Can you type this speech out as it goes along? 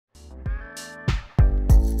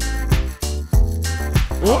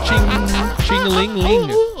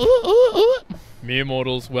Ching-a-ling-ling. Mere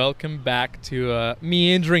mortals, welcome back to a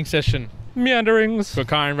meandering session. Meanderings. Got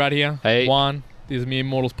Karen right here. Hey. Juan. This is Mere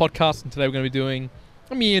Mortals podcast, and today we're going to be doing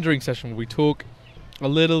a meandering session where we talk a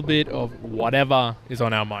little bit of whatever is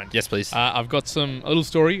on our mind. Yes, please. I've got a little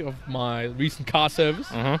story of my recent car service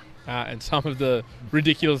and some of the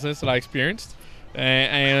ridiculousness that I experienced,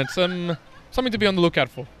 and something to be on the lookout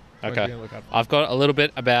for. Okay. I've got a little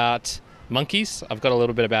bit about monkeys. I've got a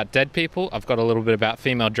little bit about dead people. I've got a little bit about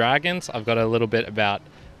female dragons. I've got a little bit about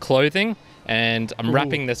clothing. And I'm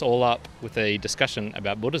wrapping this all up with a discussion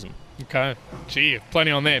about Buddhism. Okay. Gee,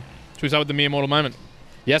 plenty on there. Should we start with the mere mortal moment?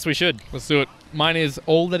 Yes, we should. Let's do it. Mine is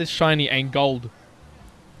all that is shiny ain't gold.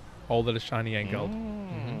 All that is shiny ain't gold.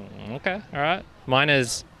 Okay, all right. Mine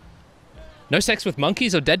is no sex with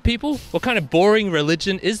monkeys or dead people? What kind of boring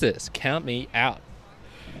religion is this? Count me out.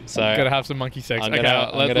 So Gotta have some monkey sex. I'm Okay,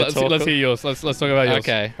 gonna let's hear yours. Let's talk about yours.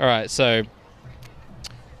 Okay, all right. So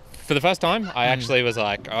for the first time, I actually was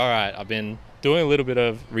like, all right, I've been doing a little bit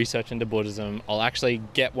of research into Buddhism. I'll actually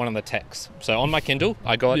get one of the texts. So on my Kindle,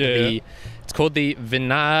 I got it's called the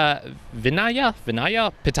Vinaya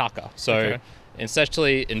Pitaka. So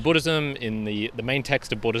essentially in Buddhism, in the main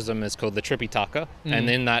text of Buddhism is called the Tripitaka. And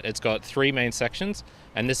in that it's got 3 main sections.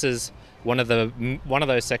 And this is one of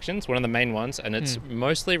those sections, one of the main ones. And it's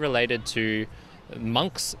mostly related to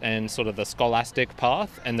monks and sort of the scholastic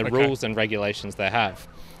path and the rules and regulations they have.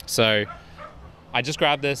 So I just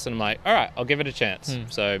grabbed this and I'm like, all right, I'll give it a chance.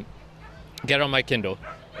 So get it on my Kindle.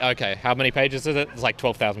 Okay, how many pages is it? It's like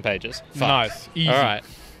 12,000 pages. Fuck. Nice. Easy. All right.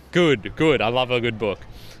 Good. I love a good book.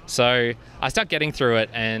 So I start getting through it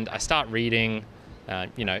and I start reading.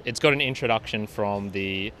 It's got an introduction from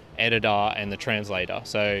the editor and the translator.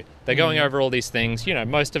 So they're going over all these things.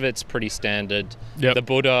 Most of it's pretty standard. Yep. The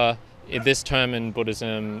Buddha, this term in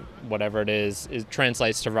Buddhism, whatever it is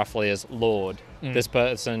translates to roughly as Lord. This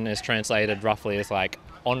person is translated roughly as like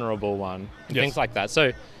honorable one, things like that.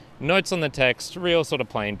 So notes on the text, real sort of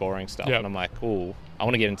plain boring stuff. And I'm like, ooh, I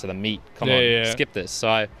want to get into the meat. Come on, skip this.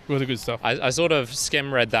 So all the good stuff. I sort of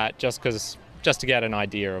skim read that just to get an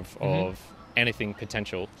idea of anything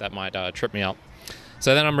potential that might trip me up.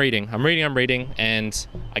 So then I'm reading, and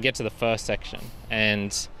I get to the first section,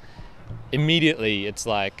 and immediately it's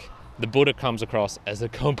like the Buddha comes across as a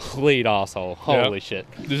complete asshole. Holy shit!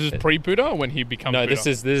 This is pre-Buddha or when he becomes Buddha? No, this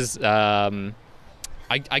is.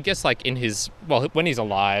 I guess like when he's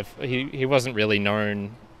alive, he wasn't really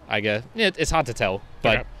known. I guess it's hard to tell,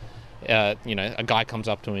 but a guy comes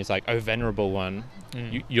up to him. He's like, "Oh, venerable one,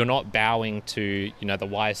 you're not bowing to the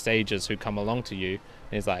wise sages who come along to you."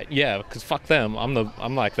 And he's like, "Yeah, because fuck them.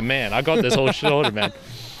 I'm like the man. I got this all sorted, man.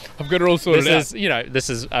 I've got it all sorted out." This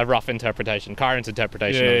is a rough interpretation, Kyron's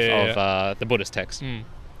interpretation of the Buddhist text.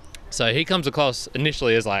 So he comes across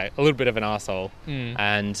initially as like a little bit of an asshole,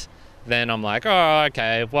 and then I'm like, oh,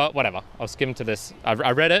 okay, well, whatever. I'll skim to this.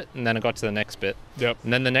 I read it, and then I got to the next bit. Yep.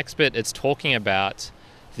 And then the next bit, it's talking about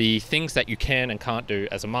the things that you can and can't do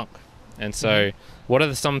as a monk. And so what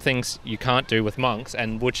are some things you can't do with monks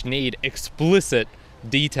and which need explicit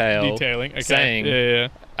detailing saying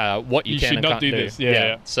what you can and can't do. You should not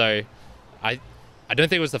do this. So I don't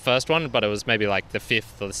think it was the first one, but it was maybe like the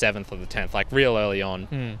 5th or the 7th or the 10th, like real early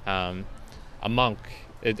on. A monk,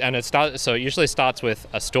 it usually starts with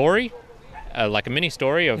a story, like a mini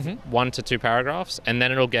story of 1 to 2 paragraphs, and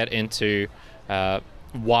then it'll get into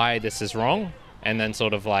why this is wrong, and then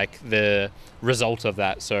sort of like the result of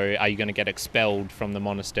that. So are you going to get expelled from the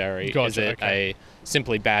monastery? Gotcha, is it a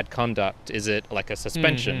simply bad conduct? Is it like a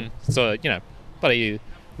suspension? So, but a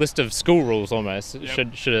list of school rules almost.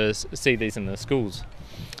 Should see these in the schools.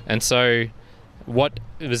 And so what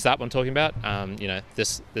was that one talking about?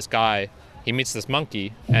 This guy, he meets this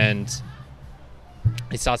monkey and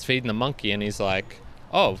he starts feeding the monkey and he's like,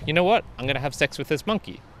 oh, you know what? I'm going to have sex with this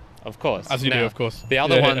monkey. Of course. As you do, of course. The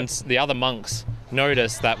other the other monks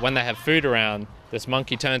notice that when they have food around, this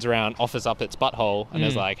monkey turns around, offers up its butthole, and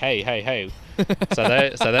is like, hey. so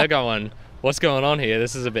they're going, what's going on here?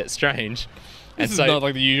 This is a bit strange. This is not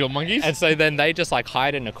like the usual monkeys. And so then they just like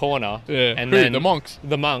hide in a corner. Yeah. And then the monks?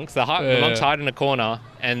 The monks hide in a corner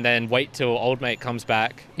and then wait till old mate comes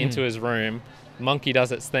back into his room. Monkey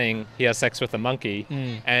does its thing. He has sex with the monkey.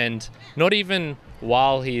 And not even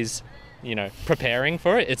while he's preparing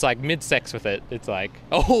for it. It's like mid-sex with it. It's like,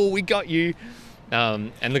 oh, we got you.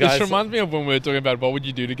 And the guys. This reminds me of when we were talking about what would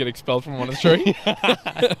you do to get expelled from a monastery.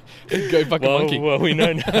 Go fuck a monkey. Well, we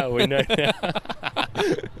know now.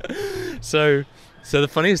 So the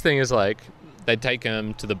funniest thing is like they take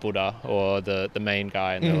him to the Buddha or the main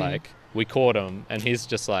guy, and they're like, we caught him, and he's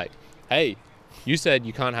just like, hey, you said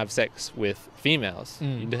you can't have sex with females.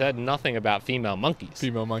 You said nothing about female monkeys.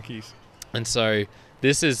 Female monkeys. And so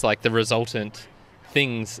this is like the resultant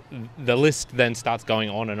things. The list then starts going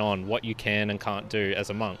on and on, what you can and can't do as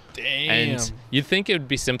a monk. Damn. And you'd think it would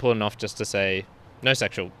be simple enough just to say no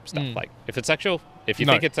sexual stuff. Like if it's sexual, if you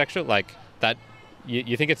think it's sexual, like that,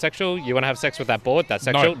 you think it's sexual, you want to have sex with that board, that's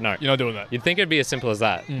sexual? No. You're not doing that. You'd think it'd be as simple as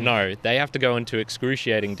that. No, they have to go into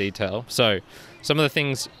excruciating detail. So some of the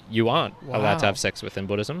things you aren't allowed to have sex with in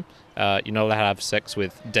Buddhism, you're not allowed to have sex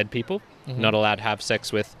with dead people, not allowed to have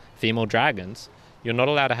sex with female dragons, you're not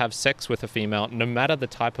allowed to have sex with a female no matter the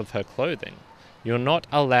type of her clothing. You're not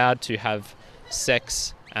allowed to have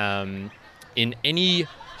sex in any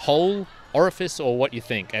hole, orifice, or what you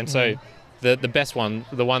think. And so the best one,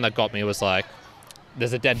 the one that got me was like,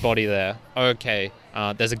 there's a dead body there. Okay.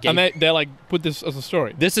 There's a gate. And they're like, put this as a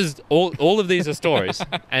story. This is all of these are stories.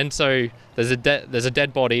 And so there's a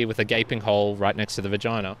dead body with a gaping hole right next to the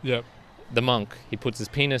vagina. Yep. The monk, he puts his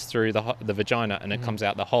penis through the vagina and it comes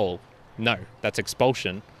out the hole. No, that's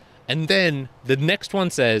expulsion. And then the next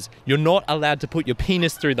one says you're not allowed to put your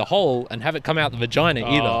penis through the hole and have it come out the vagina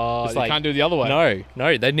either. It's you can't do it the other way.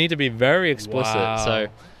 No, they need to be very explicit. Wow. So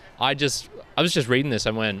I was just reading this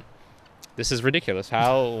and went, this is ridiculous.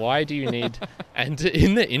 Why do you need... And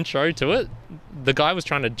in the intro to it, the guy was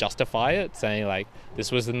trying to justify it, saying like,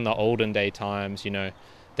 this was in the olden day times, you know,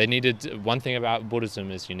 they needed... One thing about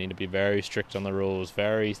Buddhism is you need to be very strict on the rules,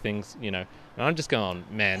 very things, you know. And I'm just going,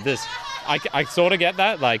 man, this... I sort of get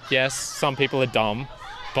that. Like, yes, some people are dumb,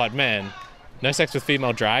 but man, no sex with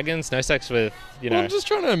female dragons, no sex with, you know... Well, I'm just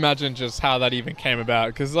trying to imagine just how that even came about,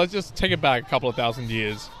 because let's just take it back a couple of thousand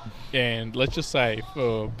years, and let's just say,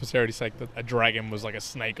 for posterity's sake, that a dragon was like a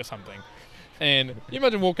snake or something. And you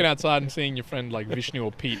imagine walking outside and seeing your friend like Vishnu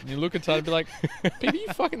or Pete, and you look inside and be like, Pete, are you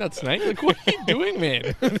fucking that snake? Like, what are you doing,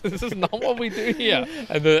 man? This is not what we do here.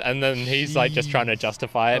 And then he's like just trying to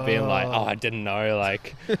justify it, being like, oh, I didn't know,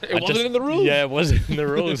 like... It wasn't in the rules? Yeah, it wasn't in the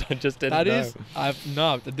rules, I just didn't know. I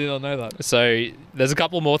did not know that. So there's a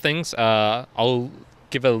couple more things. I'll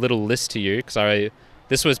give a little list to you, because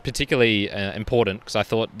this was particularly important, because I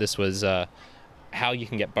thought this was how you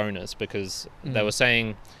can get boners, because they were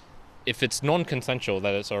saying... if it's non-consensual,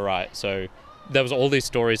 that it's all right. So there was all these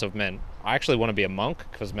stories of men. I actually want to be a monk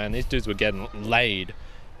because, man, these dudes were getting laid.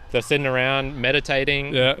 They're sitting around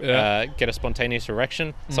meditating, get a spontaneous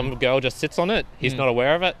erection. Some girl just sits on it. He's not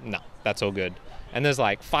aware of it. No, that's all good. And there's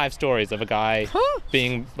like 5 stories of a guy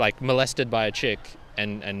being like molested by a chick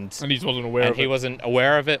and he wasn't aware of it. He wasn't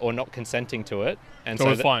aware of it or not consenting to it. And so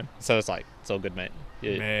it's fine. So it's like, it's all good, mate.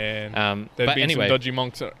 Yeah. Man, there'd be some dodgy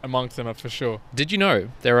monks amongst them, for sure. Did you know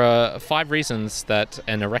there are 5 reasons that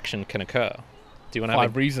an erection can occur? Do you want to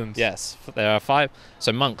 5 reasons? Yes, there are 5.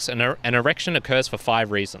 So monks, an erection occurs for 5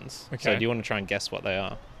 reasons. Okay. So do you want to try and guess what they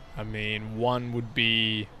are? I mean, one would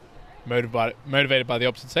be motivated by the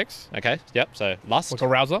opposite sex. Okay. Yep. So lust. Like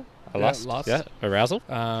arousal. Lust. Yeah. Arousal.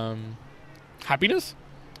 Happiness.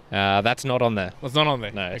 That's not on there. That's not on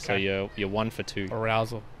there. No. Okay. So you're 1 for 2.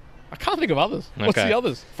 Arousal. I can't think of others. What's the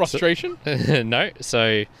others? Frustration? No.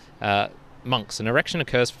 So, monks, an erection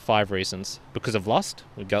occurs for 5 reasons. Because of lust,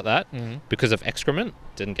 we got that. Because of excrement,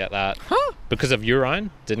 didn't get that. Because of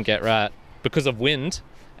urine, didn't get that. Because of wind,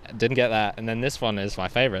 didn't get that. And then this one is my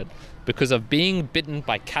favorite. Because of being bitten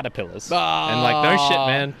by caterpillars. And like, no shit,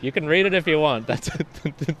 man. You can read it if you want. That's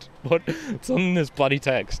what it's on this bloody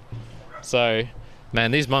text. So,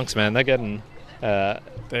 man, these monks, man, they're getting...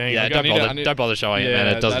 Dang, yeah, don't bother showing it, man.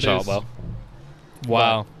 It doesn't show up well.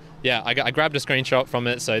 Wow. But, yeah, I grabbed a screenshot from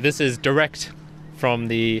it. So this is direct from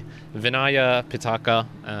the Vinaya Pitaka,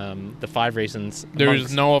 the 5 reasons. There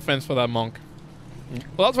is no offense for that monk.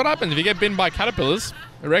 Well, that's what happens if you get bitten by caterpillars.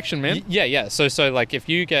 Erection, man. Yeah. So like if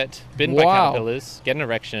you get bitten by caterpillars, get an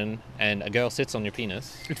erection, and a girl sits on your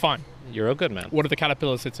penis, it's fine. You're all good, man. What if the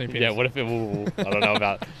caterpillar sits on your penis? Yeah, what if it... I don't know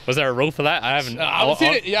about... Was there a rule for that? I haven't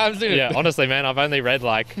seen it. Yeah, I haven't seen it. Yeah, honestly, man, I've only read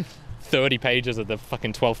like 30 pages of the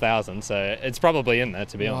fucking 12,000, so it's probably in there,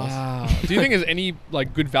 to be honest. Do you think there's any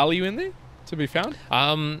like good value in there to be found?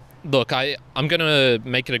 Look, I'm going to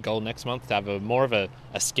make it a goal next month to have more of a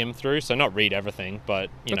skim through, so not read everything, but,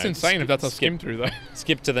 that's insane if that's a skim through, though.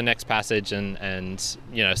 Skip to the next passage and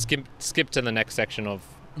you know, skip to the next section of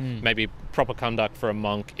maybe proper conduct for a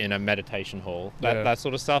monk in a meditation hall. That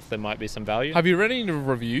sort of stuff, there might be some value. Have you read any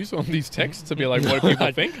reviews on these texts to be like, what do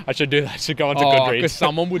people think? I should do that. I should go onto Goodreads. Because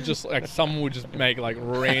someone would just make like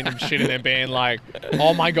random shit in their band, like,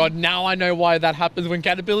 oh my god, now I know why that happens when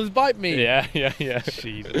caterpillars bite me. Yeah.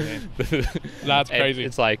 Jeez, man. That's crazy.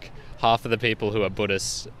 It's like half of the people who are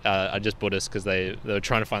Buddhists are just Buddhists because they were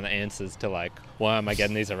trying to find the answers to like, why am I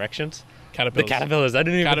getting these erections? Caterpillars. The caterpillars. I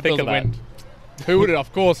didn't even think of that. Who would it?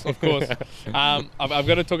 Of course. I've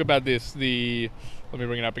got to talk about this. Let me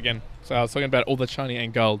bring it up again. So I was talking about all the shiny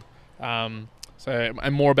and gold. And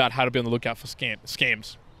more about how to be on the lookout for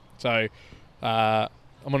scams. So I'm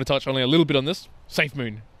going to touch only a little bit on this.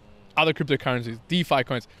 SafeMoon, other cryptocurrencies, DeFi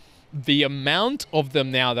coins. The amount of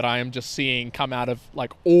them now that I am just seeing come out of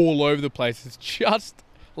like all over the place is just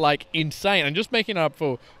like insane. And just making it up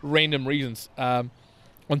for random reasons.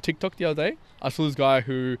 On TikTok the other day, I saw this guy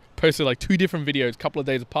who posted like 2 different videos, a couple of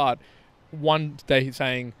days apart. One day he's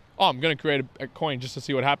saying, oh, I'm going to create a coin just to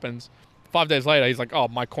see what happens. 5 days later, he's like, oh,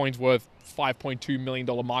 my coin's worth $5.2 million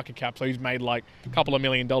market cap. So he's made like a couple of $1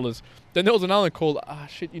 million. Then there was another called,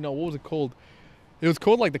 what was it called? It was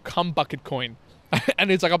called like the Cum Bucket coin.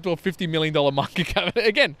 And it's like up to a $50 million market cap.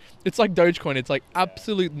 Again, it's like Dogecoin. It's like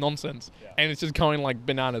absolute nonsense. And it's just going like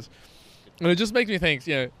bananas. And it just makes me think,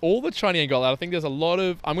 all the shiny and gold, I think there's a lot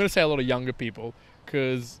of younger people,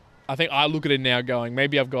 because I think I look at it now going,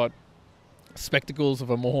 maybe I've got spectacles of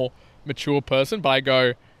a more mature person, but I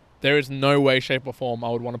go, there is no way, shape or form I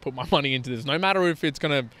would want to put my money into this. No matter if it's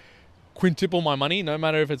going to quintuple my money, no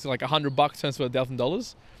matter if it's like $100 turns to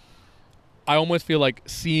 $1,000. I almost feel like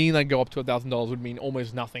seeing that go up to $1,000 would mean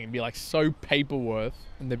almost nothing. It'd be like so paper worth,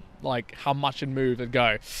 and like how much it moved. I'd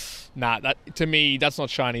go, nah, that to me, that's not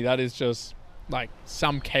shiny. That is just like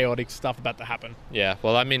some chaotic stuff about to happen. Yeah,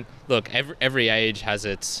 well, I mean, look, every age has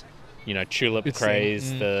its, tulip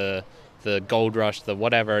craze, the gold rush, the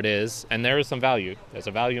whatever it is, and there is some value. There's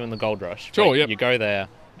a value in the gold rush. Sure, yeah. You go there,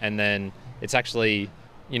 and then it's actually,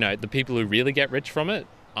 the people who really get rich from it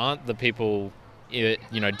aren't the people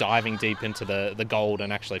diving deep into the gold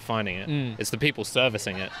and actually finding it. It's the people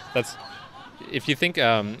servicing it. If you think,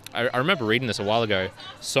 I remember reading this a while ago,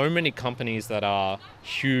 so many companies that are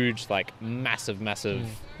huge, like massive,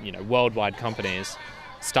 worldwide companies,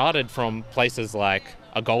 started from places like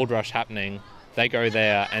a gold rush happening. They go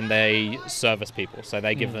there and they service people. So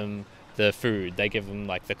they give them the food, they give them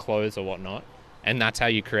like the clothes or whatnot. And that's how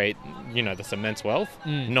you create, this immense wealth,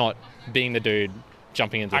 not being the dude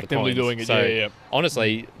jumping into actively the coins. Doing it. So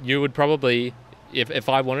honestly, you would probably, if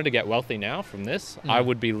I wanted to get wealthy now from this, I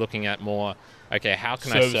would be looking at more, okay, how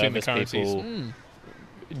can I service people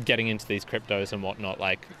getting into these cryptos and whatnot?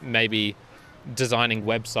 Like maybe designing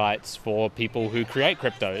websites for people who create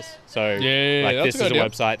cryptos. So this is a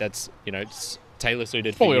website that's, it's tailor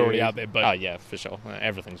suited for you. Probably already out there, but oh yeah, for sure,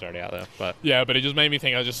 everything's already out there. But but it just made me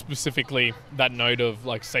think. I just specifically that note of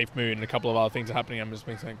like SafeMoon and a couple of other things are happening. I'm just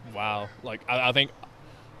thinking, wow. Like I think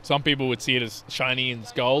some people would see it as shiny and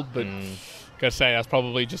it's gold, but gotta say that's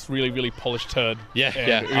probably just really, really polished turd. Yeah.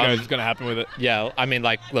 Who knows what's gonna happen with it? Yeah, I mean,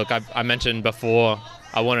 like, look, I mentioned before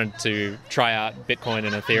I wanted to try out Bitcoin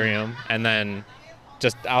and Ethereum, and then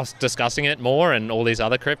just us discussing it more and all these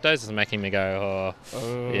other cryptos is making me go,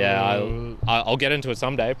 I'll get into it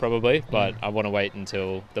someday probably, but I want to wait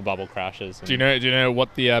until the bubble crashes. Do you know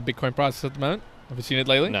what the Bitcoin price is at the moment? Have you seen it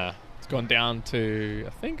lately? No. It's gone down to, I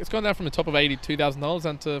think it's gone down from the top of $82,000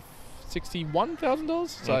 down to $61,000.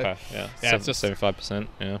 So okay, yeah, it's just 75%.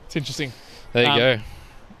 Yeah, it's interesting. There you go.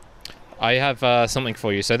 I have something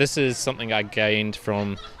for you. So this is something I gained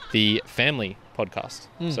from the Family podcast.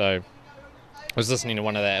 So I was listening to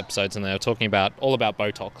one of their episodes and they were talking all about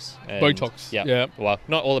Botox. Botox. Yeah. Well,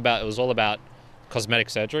 not all about, it was all about cosmetic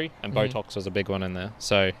surgery, and Botox was a big one in there.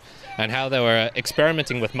 So, and how they were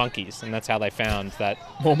experimenting with monkeys, and that's how they found that.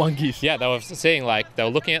 More monkeys. Yeah, they were seeing, like, they were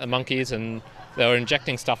looking at the monkeys and they were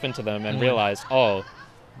injecting stuff into them and realized, oh,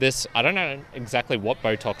 this, I don't know exactly what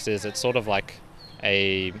Botox is. It's sort of like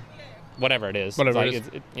a, whatever it is.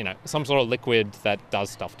 It's some sort of liquid that does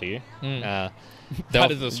stuff to you.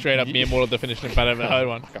 That is a straight up mere mortal definition if I've ever heard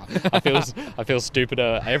one. I feel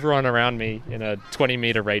stupider. Everyone around me in a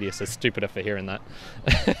 20-meter radius is stupider for hearing that.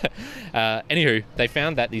 Anywho, they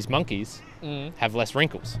found that these monkeys have less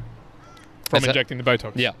wrinkles. From injecting the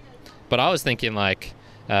Botox? Yeah. But I was thinking, like,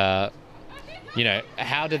 how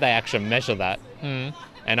do they actually measure that? And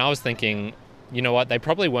I was thinking, you know what, they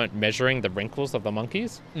probably weren't measuring the wrinkles of the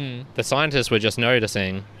monkeys. The scientists were just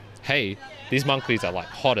noticing, hey, these monkeys are like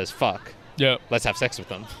hot as fuck. Yeah. Let's have sex with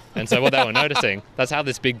them. And so what they were noticing, that's how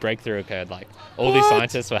this big breakthrough occurred. Like, all these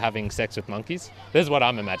scientists were having sex with monkeys. This is what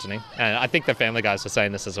I'm imagining. And I think the Family guys were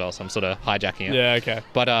saying this as well, so I'm sort of hijacking it. Yeah, okay.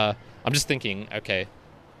 But I'm just thinking, okay,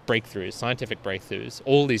 breakthroughs, scientific breakthroughs,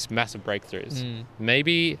 all these massive breakthroughs.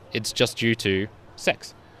 Maybe it's just due to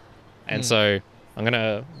sex. And so I'm going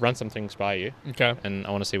to run some things by you. Okay. And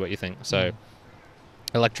I want to see what you think. So,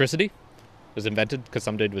 electricity, was invented because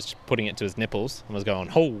some dude was putting it to his nipples and was going,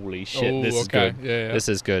 holy shit, this is good. Yeah. This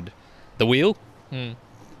is good. The wheel. Hmm.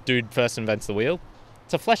 Dude first invents the wheel.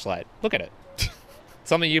 It's a fleshlight. Look at it.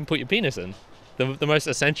 Something you can put your penis in. The most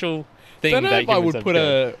essential thing. Don't know that if I would humans put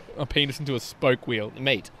have a penis into a spoke wheel.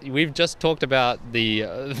 Mate, we've just talked about the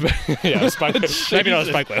spoke wheel. Maybe not a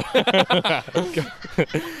spoke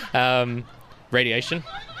wheel. Radiation.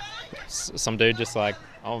 Some dude just like,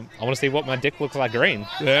 I want to see what my dick looks like green.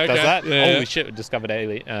 Yeah, Does that? Yeah, Holy shit! Discovered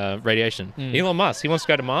radiation. Elon Musk. He wants to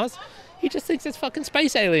go to Mars. He just thinks there's fucking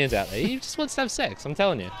space aliens out there. He just wants to have sex. I'm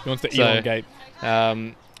telling you. He wants to elongate.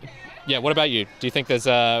 Yeah. What about you? Do you think there's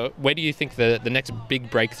where do you think the next big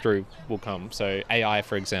breakthrough will come? So AI,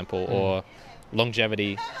 for example, or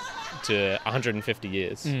longevity to 150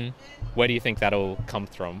 years. Where do you think that'll come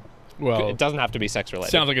from? Well, it doesn't have to be sex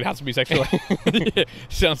related. Sounds like it has to be sex related. Yeah,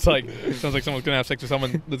 sounds like someone's gonna have sex with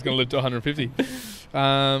someone that's gonna live to 150.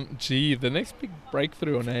 The next big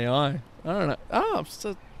breakthrough on AI. I don't know.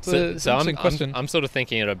 So I'm sort of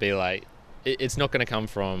thinking it'll be like, it's not going to come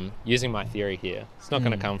from, using my theory here, it's not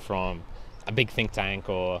going to come from a big think tank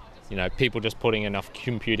or, people just putting enough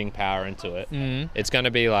computing power into it. It's going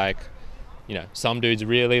to be like, some dude's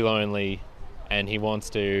really lonely and he wants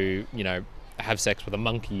to, have sex with a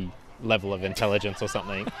monkey level of intelligence or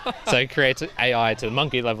something. So he creates AI to the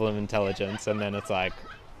monkey level of intelligence, and then it's like,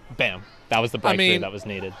 bam, that was the breakthrough that was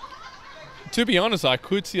needed. To be honest, I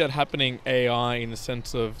could see that happening AI in the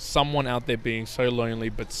sense of someone out there being so lonely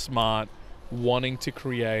but smart, wanting to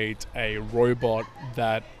create a robot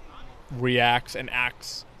that reacts and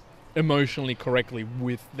acts emotionally correctly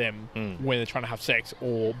with them when they're trying to have sex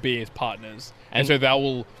or be as partners. And so that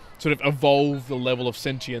will sort of evolve the level of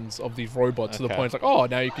sentience of these robots to the point it's like, oh,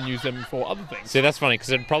 now you can use them for other things. See, that's funny because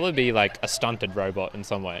it'd probably be like a stunted robot in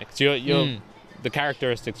some way. Because you're the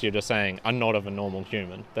characteristics you're just saying are not of a normal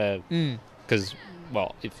human. They're because,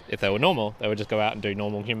 well, if they were normal, they would just go out and do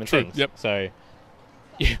normal human things. Yep. So,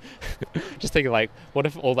 just thinking like, what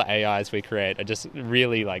if all the AIs we create are just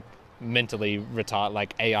really like mentally retarded,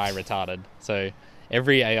 like AI retarded? So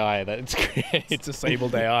every AI that's created, it's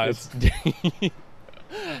disabled AIs.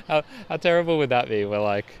 How terrible would that be? We're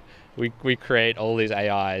like, we create all these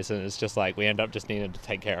AIs and it's just like we end up just needing to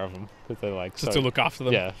take care of them because they're like just to look after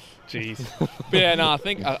them. Yeah. Jeez. But yeah, no, I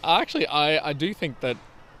think I do think that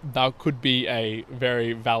could be a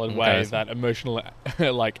very valid way that emotional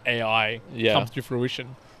like AI comes to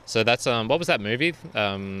fruition. So that's what was that movie? The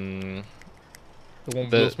one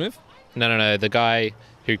with Will Smith? No. The guy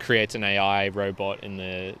who creates an AI robot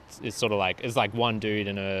is sort of like one dude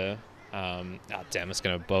in a it's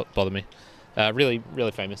gonna bother me. Really,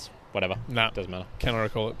 really famous. Whatever. No, doesn't matter. Cannot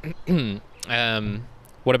recall it.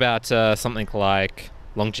 What about something like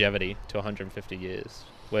longevity to 150 years?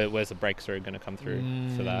 Where's the breakthrough going to come through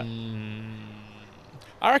for that?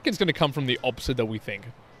 I reckon it's going to come from the opposite that we think.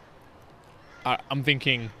 I'm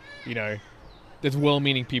thinking, there's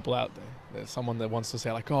well-meaning people out there. There's someone that wants to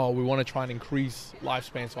say like, oh, we want to try and increase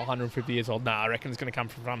lifespans to 150 years old. Nah, I reckon it's going to come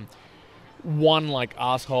from one like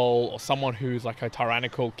asshole or someone who's like a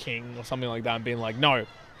tyrannical king or something like that and being like, no,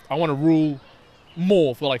 I want to rule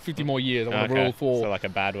more for like 50 more years. I want to rule for... So like a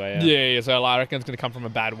bad way. Yeah. So I reckon it's going to come from a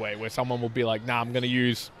bad way where someone will be like, nah, I'm going to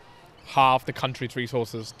use half the country's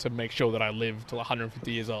resources to make sure that I live till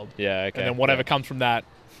 150 years old. Yeah, okay. And then whatever comes from that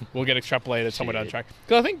will get extrapolated somewhere down the track.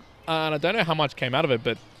 Because I think, and I don't know how much came out of it,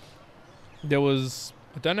 but there was,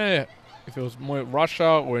 I don't know if it was more in Russia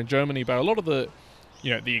or in Germany, but a lot of the,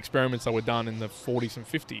 the experiments that were done in the 40s and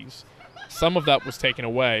 50s, some of that was taken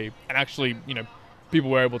away and actually, people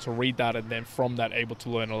were able to read that and then from that able to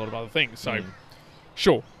learn a lot of other things. So,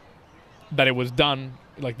 sure, that it was done,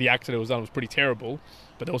 like the accident was done was pretty terrible,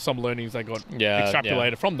 but there was some learnings that got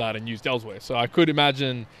extrapolated from that and used elsewhere. So I could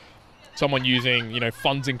imagine someone using,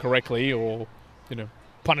 funds incorrectly or,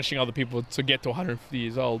 punishing other people to get to 150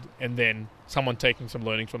 years old and then someone taking some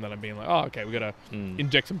learnings from that and being like, oh, okay, we got to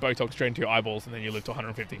inject some botox straight into your eyeballs and then you live to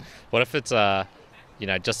 150. What if it's,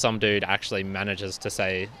 just some dude actually manages to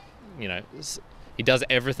say, he does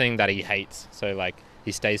everything that he hates. So like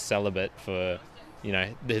he stays celibate for,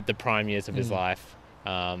 the prime years of his life.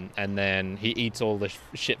 And then he eats all the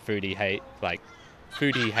shit food he hates,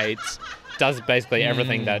 does basically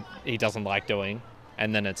everything that he doesn't like doing.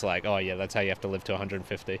 And then it's like, oh yeah, that's how you have to live to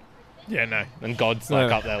 150. Yeah, no. And God's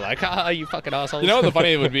like up there like, you fucking assholes. You know what the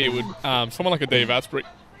funny would be? It would someone like a Dave Asprey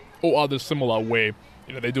or others similar where,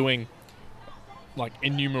 they're doing like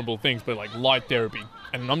innumerable things, but like light therapy.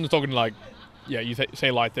 And I'm just talking like, you say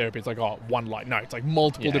light therapy, it's like, one light. No, it's like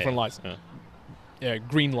multiple different lights. Yeah,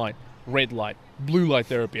 green light, red light, blue light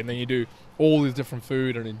therapy, and then you do all these different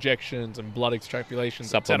food and injections and blood extrapolations,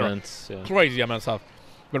 supplements, etc. Crazy amount of stuff.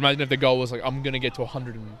 But imagine if the goal was like, I'm going to get to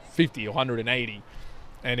 150 or 180,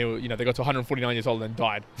 and they got to 149 years old and then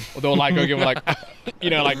died. Or they were like,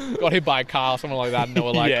 got hit by a car or something like that, and they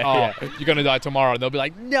were like, you're going to die tomorrow. And they'll be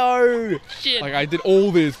like, no, shit. Like, I did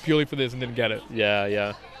all this purely for this and didn't get it.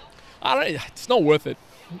 Yeah. It's not worth it.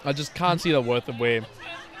 I just can't see the worth of where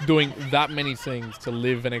doing that many things to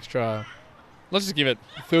live an extra, let's just give it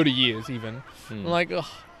 30 years even. I'm like, ugh,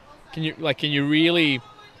 can you really,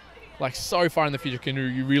 like, so far in the future, can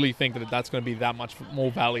you really think that that's going to be that much more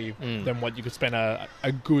value than what you could spend a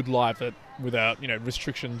good life without,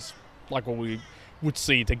 restrictions like what we would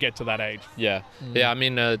see to get to that age? Yeah. I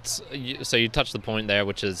mean, so you touched the point there,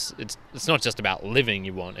 which is it's not just about living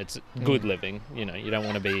you want, it's good living. You don't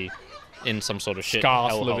want to be in some sort of shit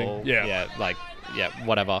scarce hellhole. living.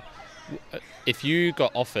 Whatever. If you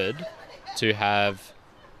got offered to have,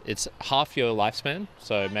 it's half your lifespan,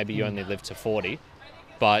 so maybe you only live to 40,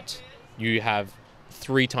 but you have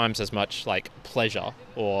 3 times as much like pleasure,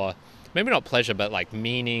 or maybe not pleasure, but like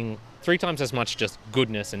meaning, 3 times as much just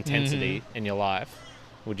goodness, intensity in your life.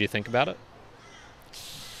 Would you think about it?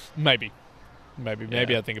 Maybe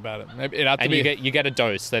I think about it. Maybe it had to and be. You get a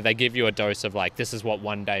dose. So they give you a dose of like, this is what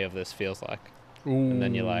one day of this feels like. Ooh. And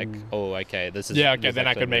then you're like, oh, okay, this is. Yeah, okay. Then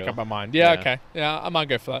I could make up my mind. Yeah, okay. Yeah, I might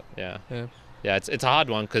go for that. Yeah. It's a hard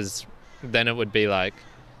one, because then it would be like,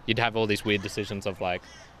 you'd have all these weird decisions of like,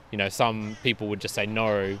 some people would just say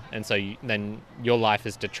no, and so then your life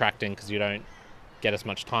is detracting because you don't get as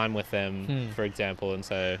much time with them, for example, and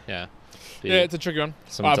so it's a tricky one.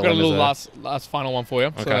 I've got a little last final one for you.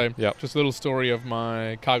 Okay. So just a little story of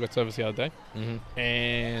my car got service the other day,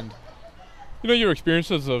 and your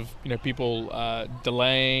experiences of people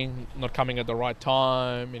delaying, not coming at the right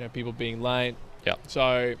time, people being late. Yeah.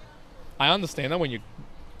 So I understand that when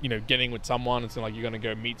you're getting with someone, it's like you're going to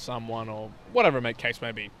go meet someone or whatever case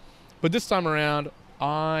may be. But this time around,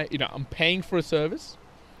 I'm paying for a service,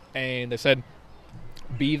 and they said,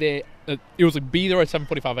 be there. It was like, be there at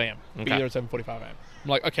 7:45 a.m. Okay. Be there at 7:45 a.m. I'm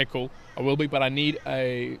like, okay, cool. I will be, but I need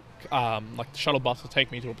a like the shuttle bus to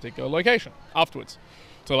take me to a particular location afterwards.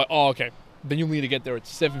 So like, oh, okay. Then you'll need to get there at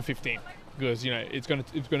 7:15 because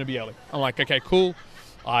it's gonna be early. I'm like, okay, cool.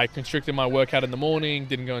 I constricted my workout in the morning,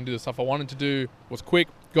 didn't go and do the stuff I wanted to do, was quick,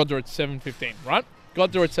 got there at 7:15, right?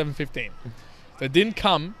 Got there at 7:15. They didn't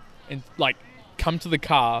come to the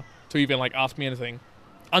car to even like ask me anything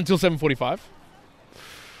until 7:45.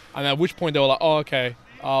 And at which point they were like, oh, okay,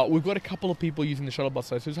 we've got a couple of people using the shuttle bus,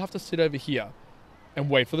 so you just have to sit over here and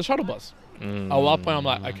wait for the shuttle bus. At that point, I'm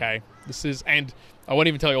like, okay, this is, and I won't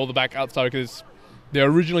even tell you all the back outside because they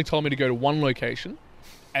originally told me to go to one location,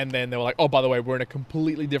 and then they were like, oh, by the way, we're in a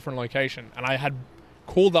completely different location. And I had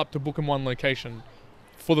called up to book in one location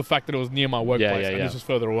for the fact that it was near my workplace, and this was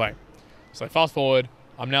further away. So fast forward,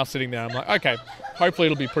 I'm now sitting there, I'm like, okay, hopefully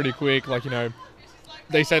it'll be pretty quick,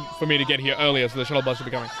 they said for me to get here earlier, so the shuttle bus should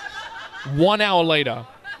be coming. 1 hour later,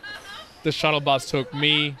 the shuttle bus took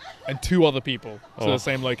me and 2 other people to the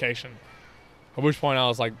same location. At which point I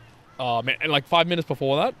was like, oh man, and like 5 minutes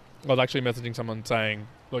before that, I was actually messaging someone saying,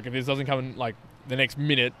 look, if this doesn't come in like the next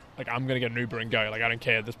minute, like I'm going to get an Uber and go. Like I don't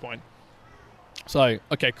care at this point. So,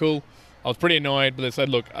 okay, cool. I was pretty annoyed, but they said,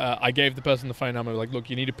 look, I gave the person the phone number, like, look,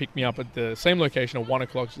 you need to pick me up at the same location at 1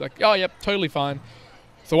 o'clock. She's like, oh, yep, totally fine.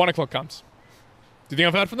 So 1 o'clock comes. Do you think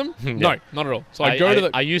I've heard from them? No, not at all. So I go to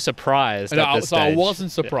the... Are you surprised at this stage? I wasn't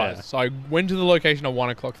surprised. Yeah. So I went to the location at 1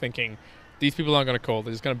 o'clock thinking, these people aren't going to call.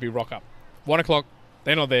 They're just going to be rock up. 1 o'clock,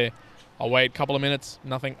 they're not there. I'll wait a couple of minutes,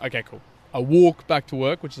 nothing. Okay, cool. I walk back to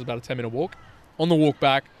work, which is about a 10-minute walk. On the walk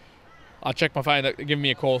back, I check my phone. They're giving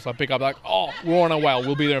me a call, so I pick up like, oh, we're on our way.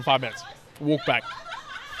 We'll be there in 5 minutes. Walk back.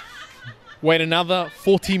 Wait another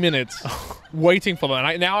 40 minutes waiting for them.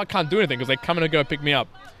 And now I can't do anything because they come in and go pick me up.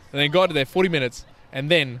 And they got there 40 minutes. And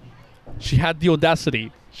then she had the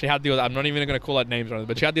audacity. I'm not even going to call out names or anything,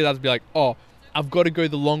 but she had the audacity to be like, oh, I've got to go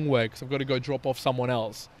the long way because I've got to go drop off someone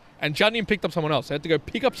else. And she hadn't even picked up someone else. I had to go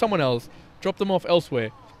pick up someone else, drop them off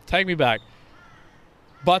elsewhere, take me back.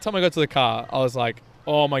 By the time I got to the car, I was like,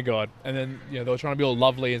 oh my God. And then, they were trying to be all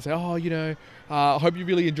lovely and say, oh, I hope you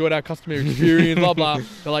really enjoyed our customer experience, blah, blah.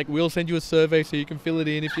 They're like, we'll send you a survey so you can fill it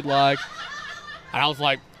in if you'd like. And I was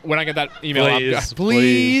like, when I get that email,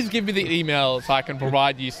 please give me the email so I can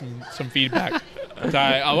provide you some feedback. So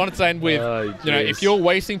I wanted to end with, if you're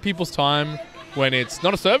wasting people's time when it's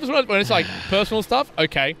not a service, when it's like personal stuff,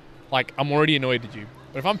 okay, like I'm already annoyed at you.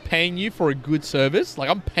 But if I'm paying you for a good service, like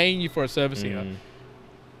I'm paying you for a service here,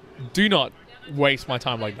 do not waste my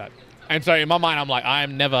time like that. And so in my mind, I'm like, I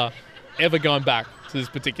am never, ever going back to this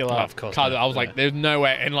particular of course car. not, I was no. like, there's no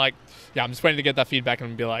way. And like, yeah, I'm just waiting to get that feedback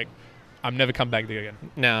and be like, I'm never come back there again.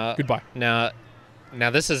 Now, Goodbye. Now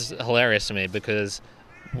this is hilarious to me because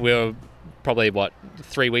we were probably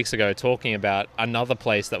 3 weeks ago talking about another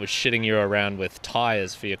place that was shitting you around with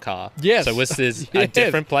tires for your car. Yes. So was this Yes. a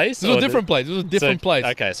different place? This was a different place. This was a different place.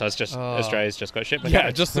 Okay, so it's just Australia's just got shit Yeah,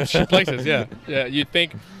 mechanics. just some shit places. Yeah, yeah. You'd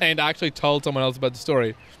think, and I actually told someone else about the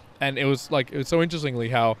story, and it was so interestingly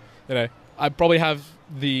how I probably have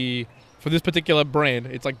for this particular brand,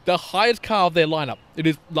 it's like the highest car of their lineup. It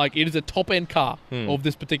is a top end car of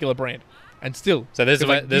this particular brand, and still. So there's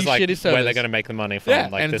like where they're going to make the money from. Yeah,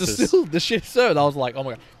 like and this it's still the shit service. I was like, oh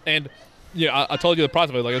my god. And yeah, I told you the price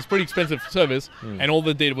of it. Like, it was pretty expensive service, and all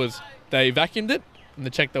they did was they vacuumed it and they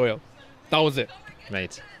checked the oil. That was it.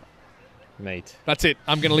 mate. That's it.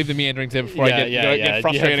 I'm going to leave the meanderings there before I get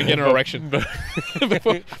frustrated and get an erection.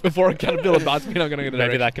 before a caterpillar bites me, I'm going to get an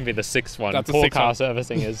Maybe erection. that can be the sixth one. That's the Poor sixth car one.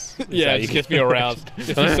 servicing is Yeah, it gets me aroused.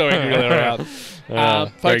 Gets me so angry really aroused. Very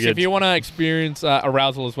Folks, good. if you want to experience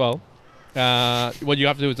arousal as well, what you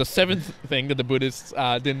have to do is the seventh thing that the Buddhists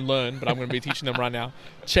didn't learn, but I'm going to be teaching them right now.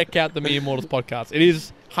 Check out the Mere Mortals podcast. It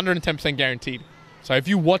is 110% guaranteed. So if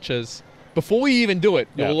you watch us, before we even do it,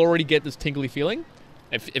 you'll already get this tingly feeling.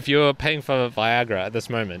 If you're paying for Viagra at this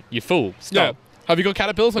moment, you fool. Stop. Yeah. Have you got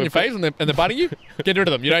caterpillars on your face and they're biting you? Get rid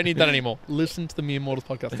of them. You don't need that anymore. Listen to the Mere Mortals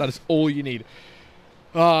podcast. That is all you need.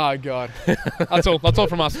 Oh, God. That's all. That's all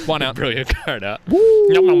from us. One out. Brilliant. Carrot out. Woo!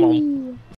 Yum, yum, yum.